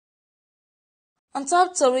On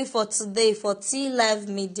top tori for today for T Live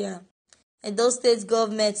Media, Edo State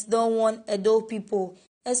government don warn Edo pipo,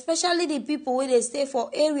 especially the pipo wey dey stay for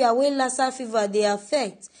area wey Lassa fever dey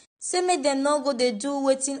affect, say make dem no go dey do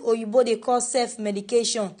wetin oyibo dey call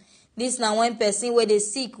self-medication. Dis na when person wey dey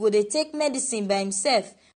sick go dey take medicine by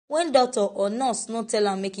himself when doctor or nurse no tell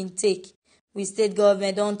am make him take. We state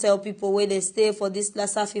government don tell pipo wey dey stay for dis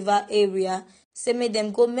Lassa fever area say make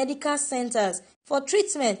dem go medical centers for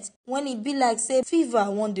treatment when e be like say fever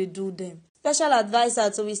wan dey do dem. Special adviser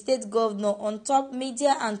to the state governor on top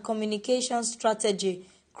media and communication strategy,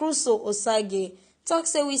 Crusoe Osage, tok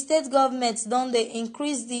say we state government don dey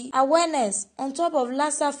increase the awareness on top of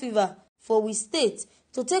Lassa fever for we state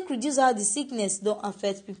to take reduce how the sickness don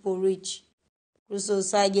affect pipo reach. Crusoe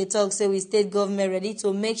Osage tok say we state government ready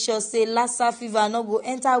to make sure say Lassa fever no go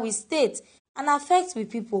enter we state and affect we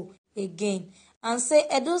pipo again, and say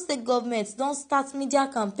Edo State government don start media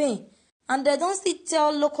campaign and dem don still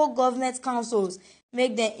tell local government councils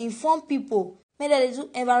make dem inform pipo make dem dey do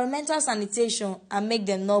environmental sanitation and make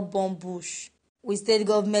dem no burn bush. We state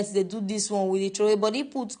government dey do dis one with the throway body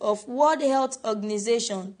put of World Health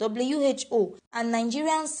Organization (WHO) and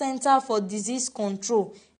Nigerian Center for Disease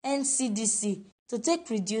Control (NCDC) to take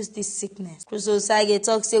reduce dis sickness. Crusoe Osage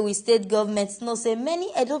tok say we state government know say many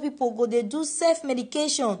Edo pipo go dey do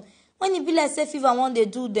self-medication when e be like say fever wan dey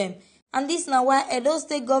do dem, and dis na why Edo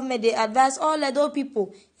State government dey advise all Edo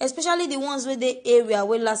pipo, especially the ones wey dey area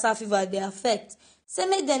wey Lassa fever dey affect, say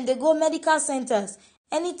make dem dey go medical centers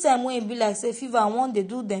anytime wey e be like say fever wan dey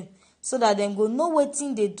do dem, so that dem go know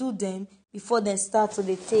wetin dey do dem before dem start to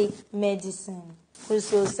dey take medicine.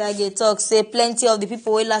 Crusoe Osage tok say plenty of the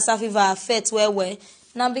pipo wey Lassa fever affect well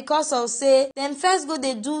na because of say dem first go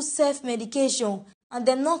dey do self-medication and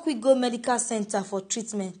dem no quick go medical center for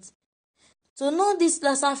treatment. To know dis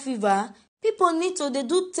Lassa fever, pipo need to dey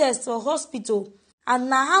do test for hospital, and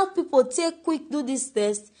na how pipo take quick do dis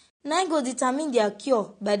test na go determine their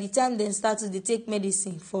cure by the time dem start to dey take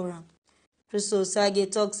medicine for am. Crusoe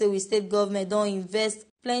Osage tok say we state government don invest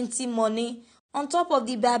plenty money on top of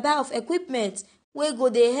the buy of equipment wey go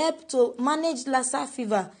dey help to manage Lassa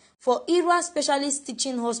fever for Ira Specialist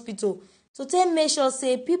Teaching Hospital to take make sure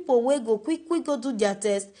say pipo wey go quick go do their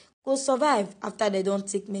test go survive after dem don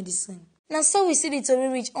take medicine. Na so we see the tori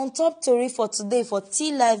reach on top tori for today for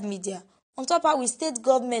T Live Media. On top how we state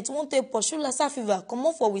government want to pursue Lassa fever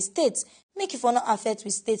comot for we state, make e for not affect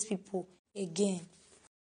we state pipo again.